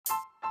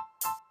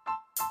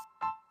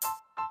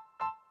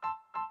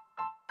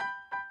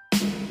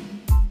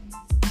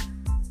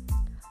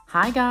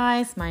Hi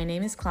guys, my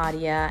name is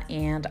Claudia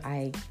and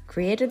I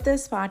created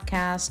this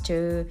podcast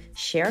to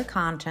share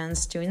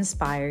contents to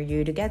inspire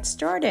you to get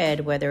started,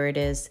 whether it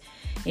is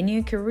a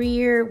new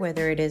career,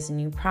 whether it is a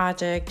new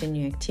project, a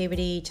new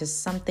activity,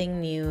 just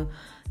something new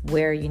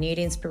where you need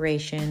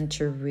inspiration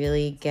to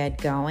really get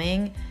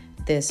going.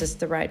 This is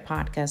the right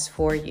podcast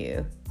for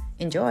you.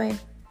 Enjoy.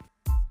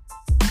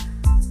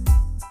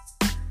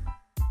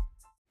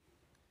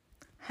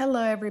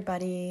 Hello,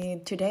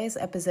 everybody. Today's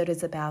episode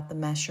is about the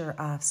measure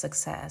of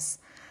success,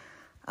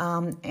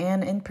 and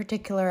in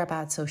particular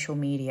about social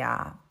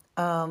media.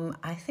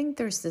 I think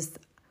there's this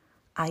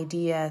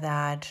idea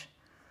that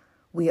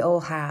we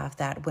all have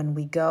that when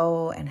we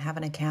go and have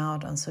an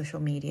account on social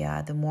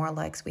media, the more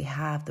likes we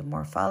have, the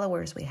more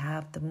followers we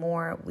have, the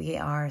more we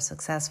are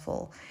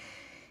successful.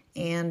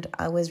 And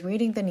I was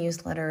reading the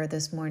newsletter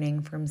this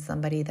morning from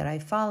somebody that I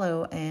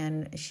follow,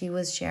 and she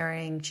was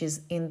sharing. She's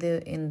in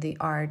the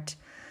arts.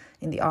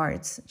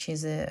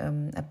 She's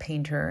a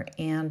painter,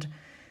 and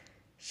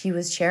she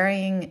was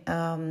sharing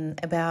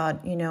about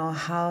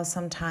how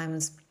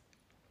sometimes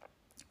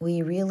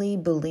we really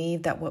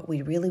believe that what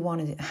we really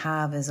want to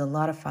have is a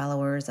lot of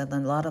followers and a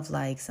lot of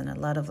likes and a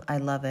lot of I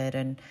love it,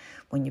 and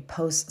when you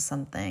post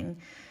something,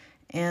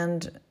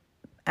 and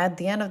at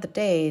the end of the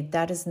day,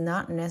 that is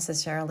not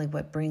necessarily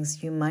what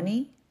brings you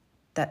money.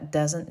 That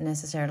doesn't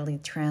necessarily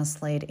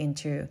translate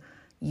into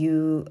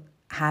you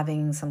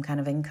having some kind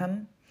of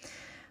income.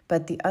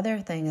 But the other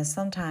thing is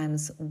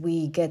sometimes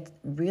we get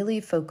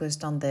really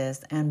focused on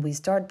this and we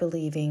start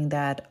believing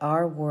that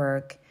our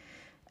work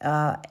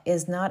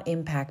is not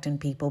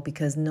impacting people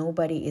because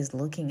nobody is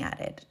looking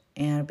at it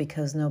and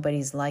because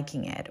nobody's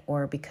liking it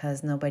or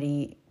because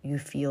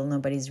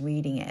nobody's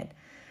reading it.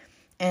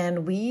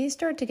 And we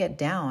start to get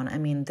down. I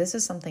mean, this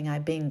is something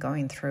I've been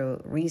going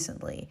through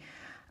recently.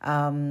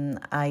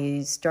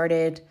 I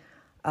started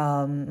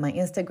my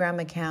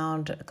Instagram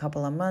account a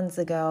couple of months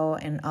ago,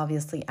 and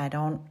obviously I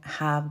don't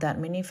have that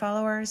many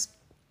followers.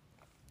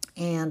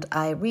 And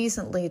I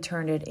recently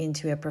turned it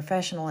into a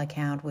professional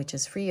account, which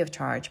is free of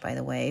charge, by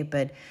the way,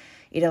 but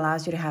it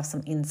allows you to have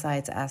some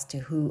insights as to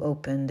who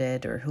opened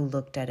it or who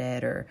looked at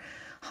it or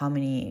how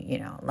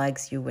many,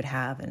 likes you would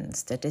have and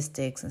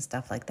statistics and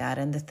stuff like that.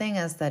 And the thing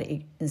is that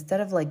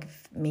instead of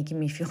making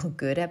me feel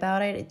good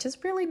about it, it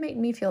just really made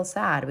me feel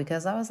sad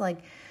because I was like,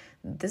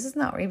 this is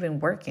not even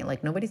working.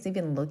 Like nobody's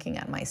even looking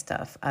at my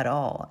stuff at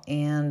all.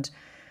 And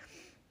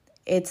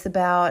it's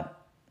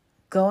about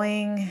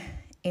going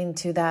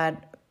into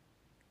that,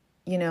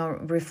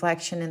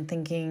 reflection and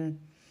thinking,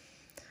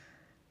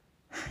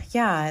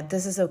 yeah,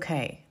 this is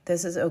okay.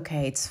 This is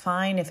okay. It's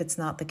fine if it's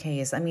not the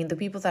case. I mean, the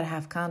people that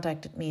have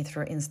contacted me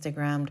through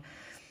Instagram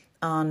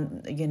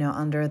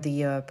under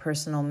the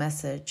personal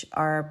message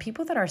are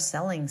people that are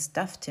selling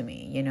stuff to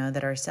me,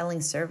 that are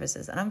selling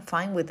services. And I'm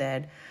fine with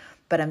it.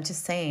 But I'm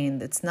just saying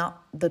it's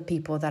not the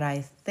people that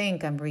I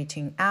think I'm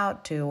reaching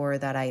out to or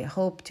that I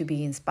hope to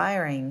be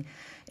inspiring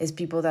is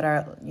people that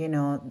are,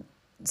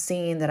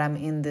 seeing that I'm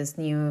in this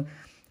new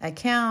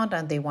account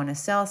and they want to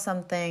sell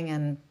something,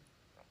 and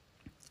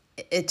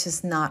it's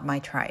just not my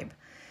tribe.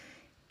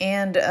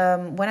 And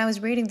when I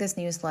was reading this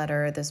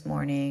newsletter this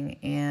morning,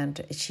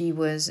 and she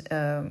went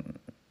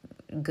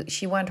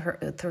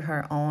through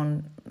her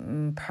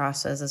own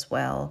process as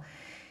well.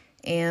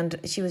 And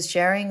she was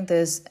sharing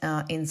this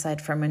insight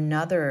from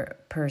another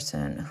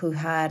person who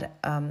had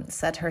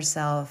set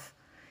herself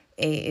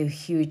a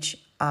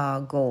huge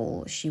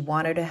goal. She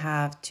wanted to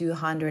have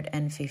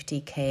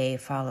 250K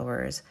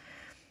followers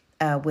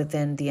by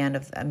the end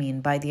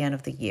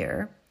of the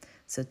year.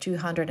 So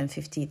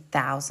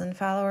 250,000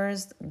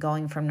 followers,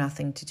 going from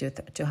nothing to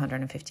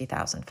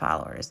 250,000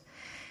 followers.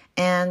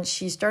 And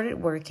she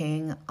started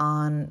working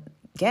on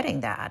getting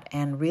that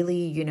and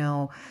really,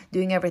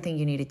 doing everything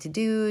you needed to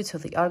do so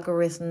the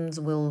algorithms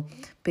will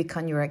pick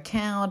on your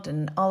account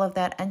and all of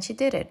that. And she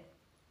did it.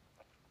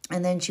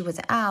 And then she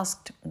was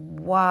asked,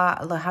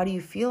 how do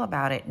you feel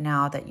about it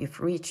now that you've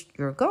reached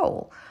your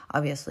goal?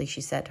 Obviously, she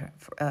set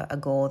a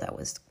goal that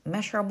was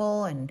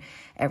measurable and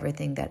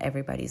everything that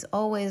everybody's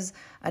always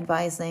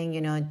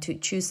advising, to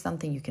choose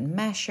something you can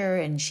measure.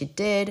 And she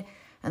did.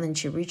 And then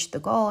she reached the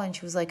goal and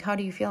she was like, how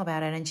do you feel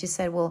about it? And she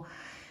said, well,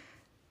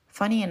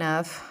 funny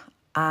enough,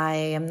 I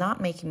am not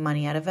making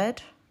money out of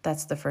it.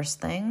 That's the first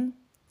thing.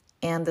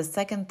 And the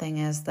second thing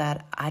is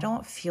that I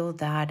don't feel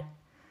that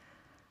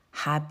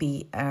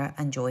happy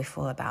and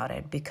joyful about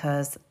it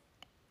because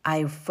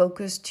I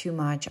focus too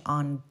much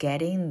on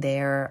getting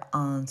there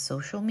on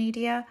social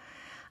media,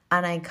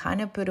 and I kind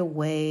of put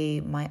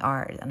away my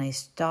art and I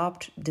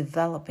stopped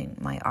developing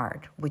my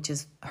art, which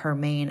is her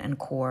main and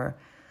core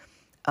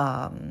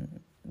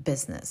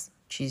business.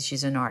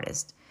 She's an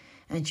artist,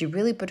 and she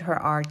really put her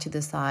art to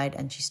the side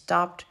and she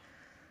stopped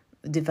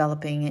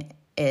developing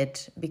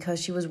it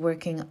because she was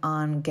working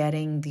on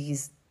getting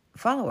these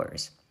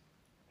followers.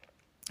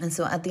 And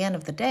so at the end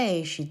of the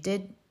day, she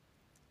did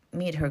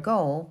meet her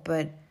goal,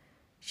 but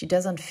she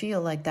doesn't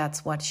feel like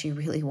that's what she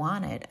really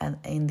wanted. And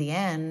in the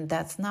end,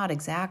 that's not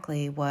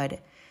exactly what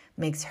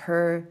makes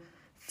her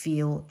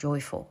feel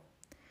joyful.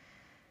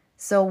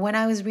 So when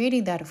I was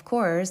reading that, of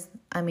course,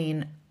 I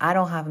mean, I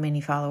don't have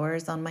many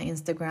followers on my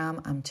Instagram.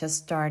 I'm just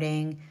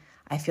starting.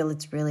 I feel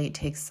it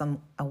takes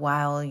a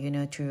while,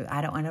 to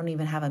I don't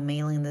even have a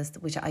mailing list,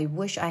 which I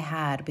wish I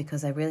had,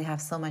 because I really have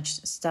so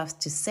much stuff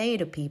to say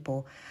to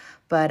people,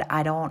 but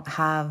I don't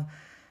have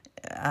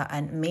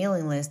a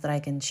mailing list that I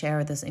can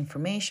share this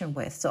information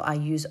with. So I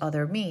use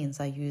other means.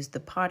 I use the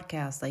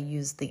podcast, I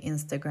use the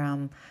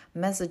Instagram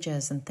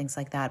messages and things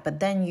like that. But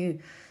then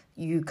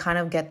you kind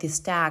of get these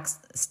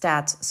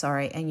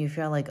stats, and you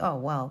feel like, oh,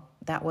 well,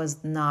 that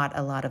was not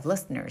a lot of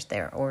listeners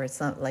there, or it's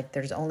not like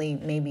there's only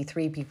maybe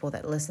 3 people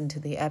that listen to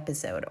the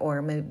episode,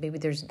 or maybe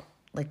there's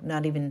like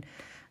not even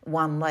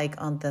one like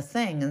on the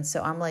thing. And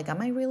so I'm like,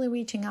 am I really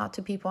reaching out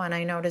to people? And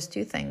I noticed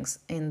 2 things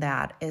in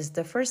that. Is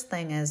the first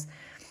thing is,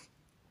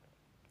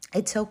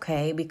 it's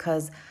okay,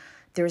 because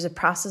there's a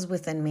process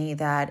within me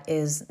that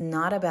is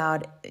not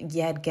about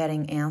yet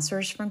getting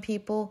answers from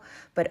people,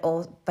 but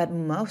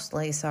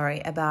mostly,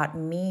 about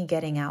me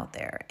getting out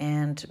there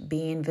and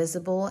being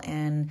visible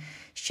and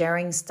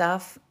sharing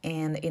stuff,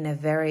 and in a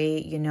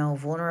very,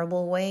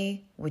 vulnerable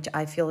way, which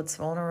I feel it's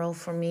vulnerable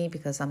for me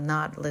because I'm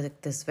not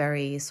like this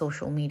very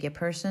social media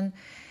person.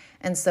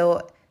 And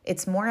so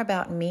it's more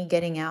about me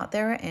getting out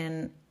there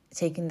and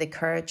taking the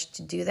courage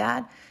to do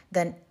that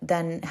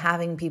than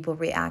having people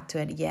react to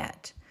it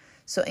yet.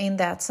 So in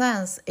that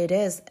sense, it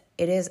is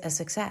a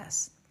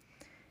success.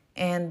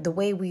 And the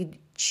way we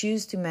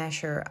choose to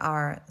measure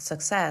our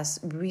success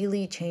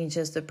really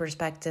changes the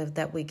perspective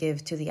that we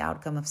give to the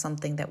outcome of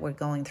something that we're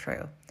going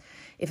through.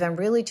 If I'm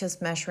really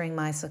just measuring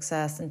my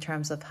success in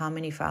terms of how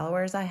many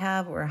followers I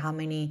have, or how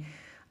many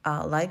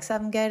likes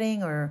I'm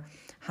getting, or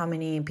how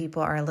many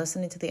people are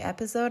listening to the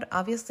episode,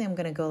 obviously I'm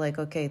going to go like,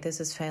 okay, this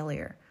is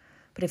failure.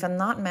 But if I'm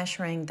not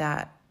measuring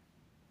that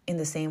in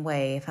the same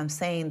way, if I'm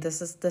saying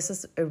this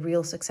is a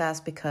real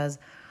success because,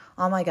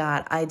 oh my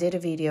God, I did a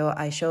video,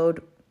 I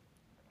showed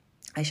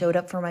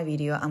up for my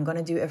video, I'm going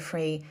to do a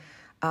free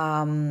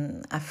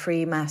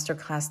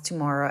masterclass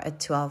tomorrow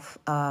at 12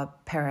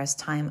 Paris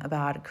time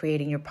about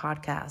creating your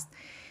podcast.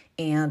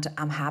 And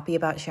I'm happy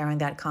about sharing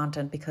that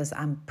content, because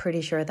I'm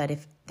pretty sure that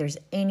if there's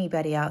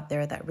anybody out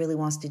there that really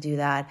wants to do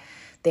that,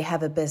 they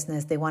have a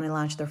business, they want to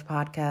launch their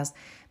podcast,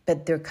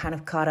 but they're kind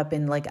of caught up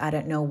in like, I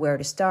don't know where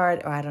to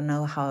start, or I don't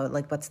know how,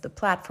 like, what's the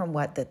platform,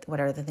 what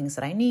are the things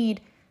that I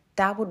need,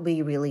 that would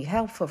be really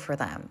helpful for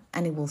them.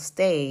 And it will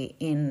stay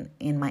in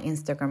my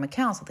Instagram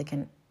account, so they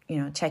can,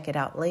 check it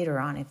out later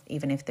on,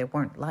 even if they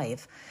weren't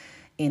live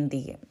in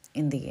the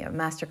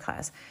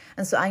masterclass.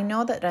 And so I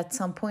know that at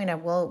some point I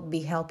will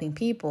be helping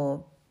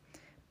people,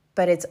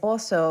 but it's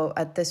also,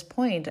 at this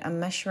point, I'm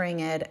measuring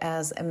it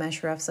as a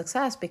measure of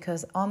success,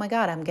 because, oh my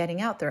God, I'm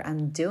getting out there,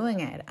 I'm doing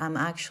it, I'm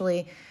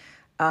actually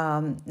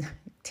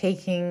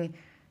taking,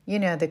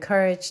 the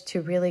courage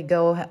to really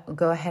go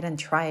ahead and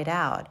try it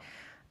out.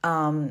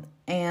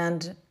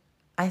 And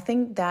I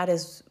think that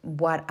is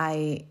what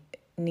I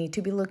need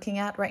to be looking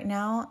at right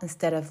now,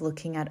 instead of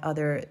looking at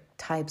other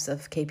types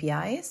of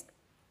KPIs,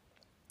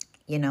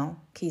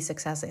 key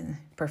success and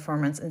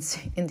performance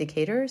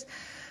indicators,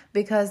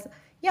 because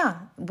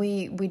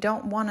we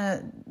don't want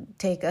to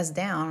take us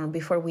down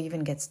before we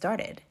even get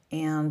started.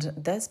 And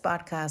this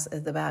podcast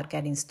is about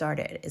getting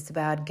started. It's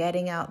about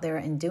getting out there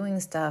and doing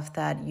stuff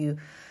that you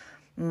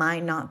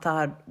might not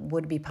thought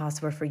would be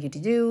possible for you to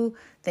do,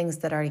 things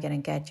that are going to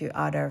get you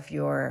out of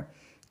your,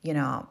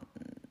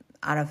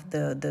 out of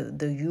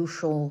the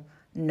usual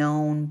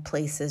known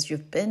places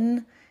you've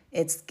been.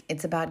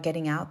 It's about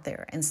getting out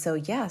there. And so,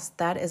 yes,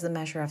 that is a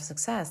measure of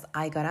success.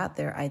 I got out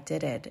there, I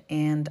did it.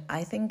 And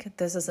I think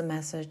this is a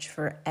message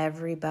for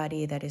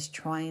everybody that is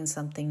trying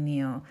something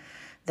new,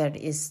 that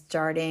is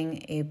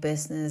starting a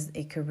business,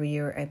 a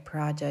career, a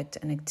project,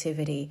 an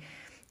activity,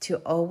 to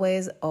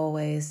always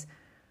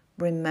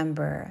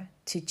remember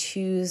to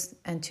choose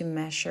and to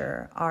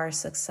measure our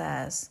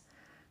success,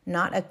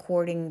 not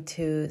according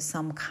to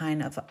some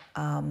kind of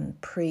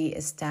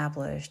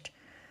pre-established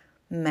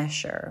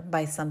measure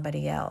by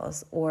somebody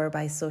else or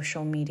by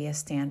social media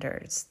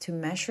standards, to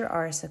measure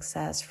our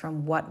success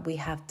from what we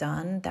have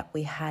done that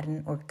we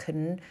hadn't or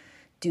couldn't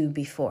do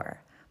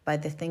before, by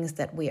the things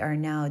that we are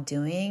now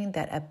doing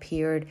that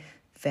appeared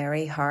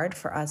very hard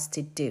for us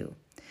to do,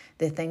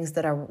 the things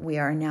that we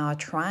are now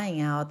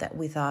trying out that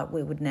we thought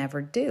we would never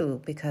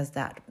do because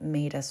that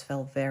made us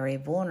feel very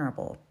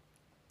vulnerable.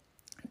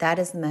 That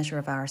is the measure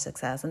of our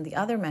success. And the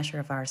other measure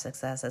of our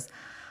success is,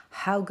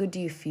 how good do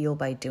you feel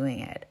by doing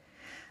it?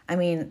 I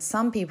mean,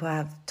 some people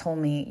have told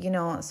me,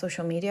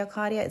 social media,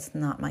 Claudia, it's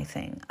not my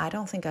thing. I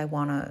don't think I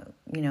want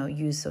to,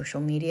 use social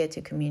media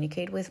to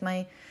communicate with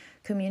my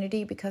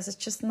community, because it's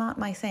just not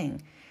my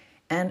thing.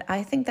 And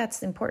I think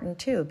that's important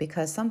too,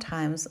 because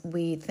sometimes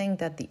we think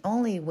that the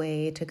only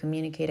way to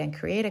communicate and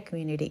create a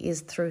community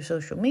is through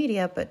social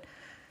media. But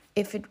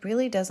if it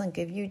really doesn't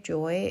give you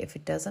joy, if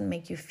it doesn't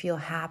make you feel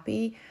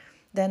happy,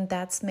 then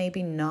that's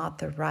maybe not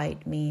the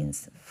right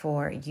means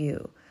for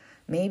you.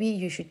 Maybe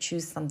you should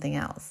choose something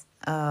else.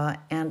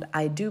 And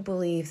I do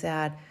believe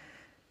that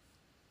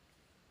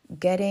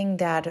getting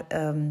that,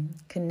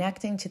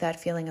 connecting to that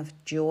feeling of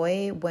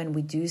joy when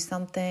we do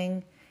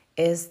something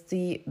is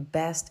the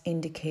best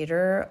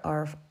indicator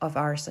of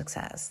our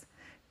success.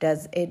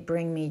 Does it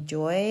bring me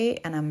joy,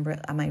 and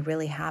am I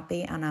really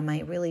happy, and am I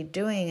really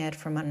doing it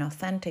from an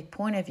authentic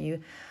point of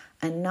view,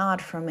 and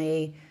not from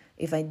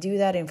if I do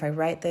that, if I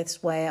write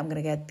this way, I'm going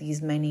to get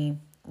these many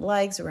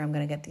likes, or I'm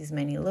going to get these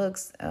many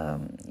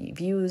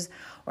views,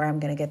 or I'm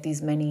going to get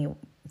these many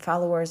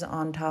followers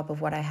on top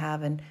of what I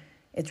have. And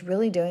it's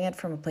really doing it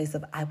from a place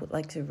of, I would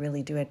like to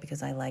really do it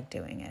because I like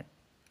doing it.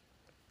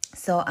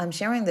 So I'm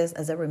sharing this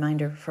as a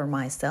reminder for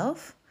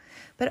myself,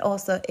 but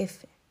also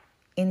if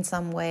in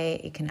some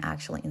way it can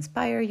actually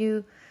inspire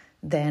you,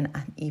 then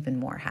I'm even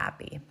more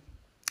happy.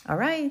 All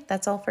right,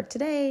 that's all for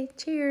today.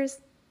 Cheers.